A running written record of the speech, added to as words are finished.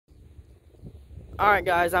Alright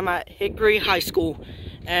guys, I'm at Hickory High School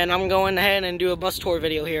and I'm going ahead and do a bus tour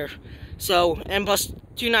video here. And bus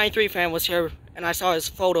 293 fan was here and I saw his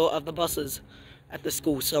photo of the buses at the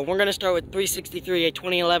school. So we're going to start with 363, a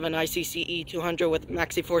 2011 ICCE 200 with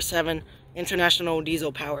Maxi 47 international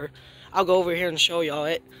diesel power. I'll go over here and show y'all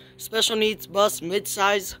it. Special needs bus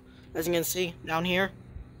mid-size, as you can see down here.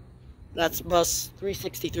 That's bus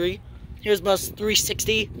 363. Here's bus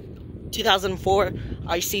 360, 2004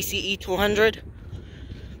 ICCE 200.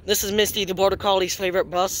 This is Misty, the Border Collie's favorite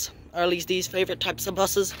bus, or at least these favorite types of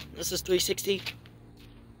buses. This is 360.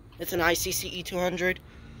 It's an ICCE 200.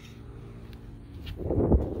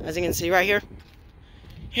 As you can see right here.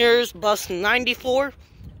 Here's bus 94,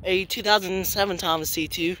 a 2007 Thomas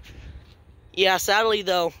C2. Yeah, sadly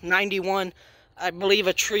though, 91, I believe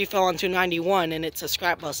a tree fell onto 91 and it's a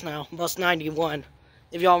scrap bus now. Bus 91.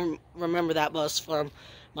 If y'all remember that bus from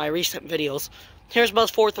my recent videos. Here's bus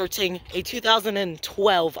 413, a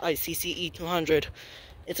 2012 ICCE 200.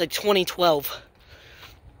 It's a 2012.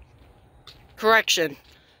 Correction.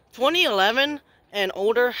 2011 and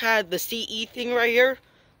older had the CE thing right here,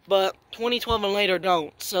 but 2012 and later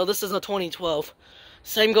don't. So this is a 2012.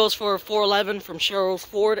 Same goes for 411 from Cheryl's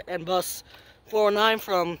Ford and bus 409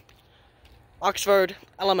 from Oxford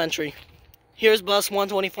Elementary. Here's bus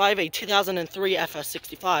 125, a 2003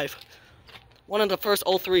 FS65. One of the first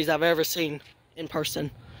 03s I've ever seen in person,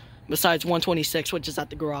 besides 126, which is at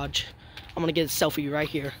the garage. I'm gonna get a selfie right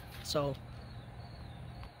here. So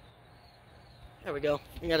there we go.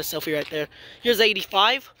 We got a selfie right there. Here's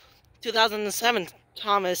 85, 2007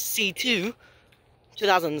 Thomas C2,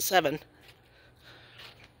 2007.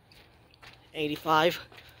 85,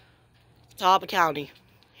 Catawba County.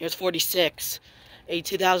 Here's 46, a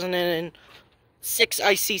 2006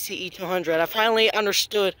 ICCE 200. I finally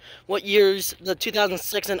understood what years the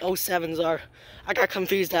 2006 and 07s are. I got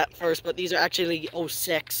confused at first, but these are actually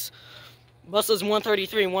 06. Buses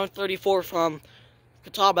 133 and 134 from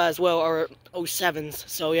Catawba as well are 07s.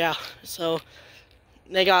 So yeah, so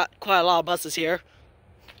they got quite a lot of buses here.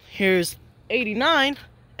 Here's 89,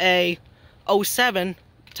 a 07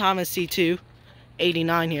 Thomas C2,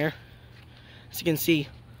 89 here. As you can see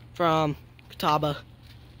from Catawba.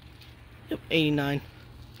 Yep, 89.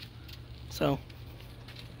 So,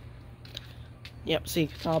 yep, see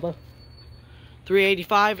Catawba.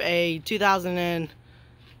 385, a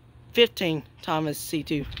 2015 Thomas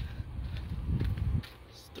C2.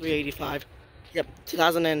 385. Yep,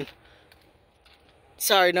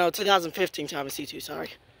 2015 Thomas C2, sorry.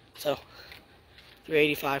 So,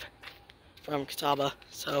 385 from Catawba.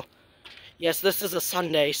 So, yes, this is a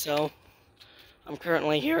Sunday, so I'm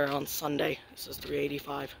currently here on Sunday. This is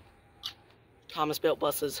 385. Thomas Built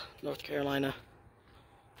Buses, North Carolina.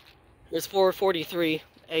 Here's 443,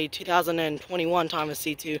 a 2021 Thomas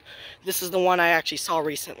C2. This is the one I actually saw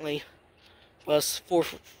recently. Bus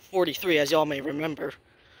 443, as y'all may remember.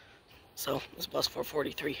 So, this bus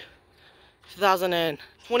 443.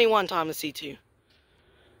 2021 Thomas C2.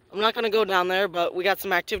 I'm not going to go down there, but we got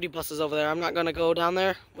some activity buses over there. I'm not going to go down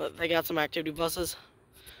there, but they got some activity buses.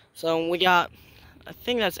 So, we got, I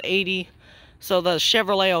think that's 80. So the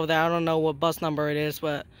Chevrolet over there, I don't know what bus number it is,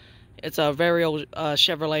 but it's a very old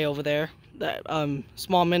Chevrolet over there. That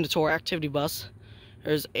small Minotaur activity bus.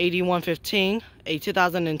 There's 8115, a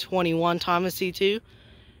 2021 Thomas C2.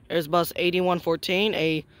 There's bus 8114,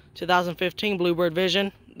 a 2015 Bluebird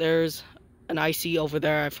Vision. There's an IC over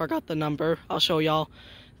there. I forgot the number. I'll show y'all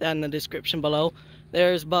that in the description below.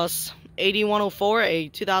 There's bus 8104, a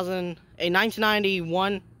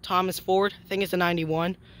 1991 Thomas Ford. I think it's a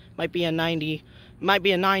 91. Might be a 90. Might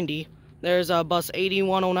be a 90. There's a bus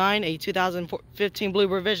 8109, a 2015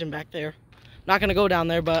 Bluebird Vision back there. Not going to go down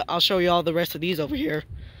there, but I'll show you all the rest of these over here.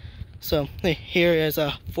 So, here is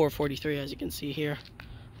a 443, as you can see here.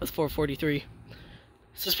 That's 443.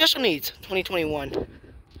 So, special needs, 2021.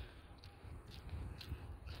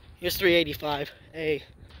 Here's 385, a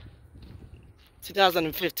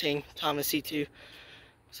 2015 Thomas C2.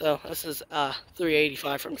 So, this is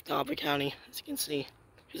 385 from Catawba County, as you can see.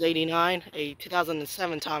 Here's 89, a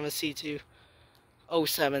 2007 Thomas C2,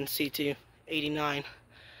 07 C2, 89. I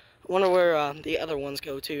wonder where the other ones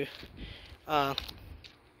go to.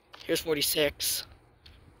 Here's 46.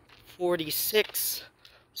 46,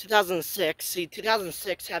 2006. See,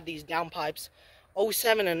 2006 had these downpipes.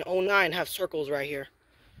 07 and 09 have circles right here.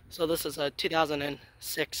 So this is a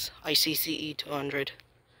 2006 ICCE 200.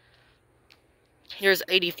 Here's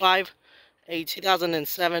 85, a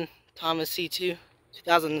 2007 Thomas C2,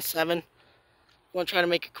 2007. I'm going to try to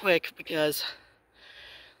make it quick because,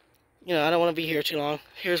 you know, I don't want to be here too long.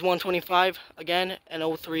 Here's 125 again, an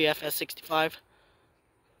 03 FS65.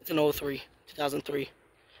 It's an 03, 2003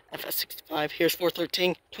 FS65. Here's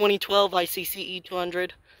 413, 2012 ICCE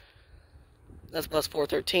 200. That's bus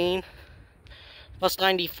 413. Bus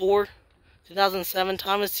 94, 2007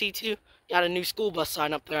 Thomas C2. Got a new school bus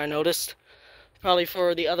sign up there, I noticed. Probably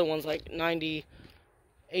for the other ones like 90,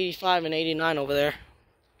 85, and 89 over there.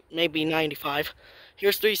 Maybe 95.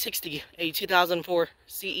 Here's 360, a 2004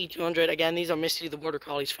 CE 200. Again, these are Misty the Border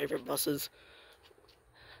Collie's favorite buses.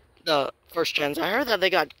 The first gens. I heard that they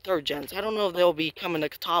got third gens. I don't know if they'll be coming to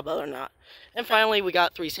Catawba or not. And finally, we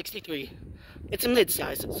got 363. It's a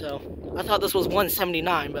mid-size, so I thought this was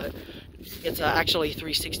 179, but it's actually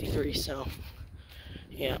 363. So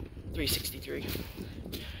yeah, 363.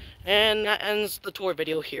 And that ends the tour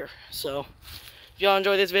video here. So if y'all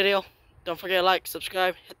enjoyed this video, don't forget to like,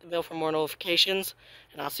 subscribe, hit the bell for more notifications,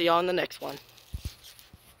 and I'll see y'all in the next one.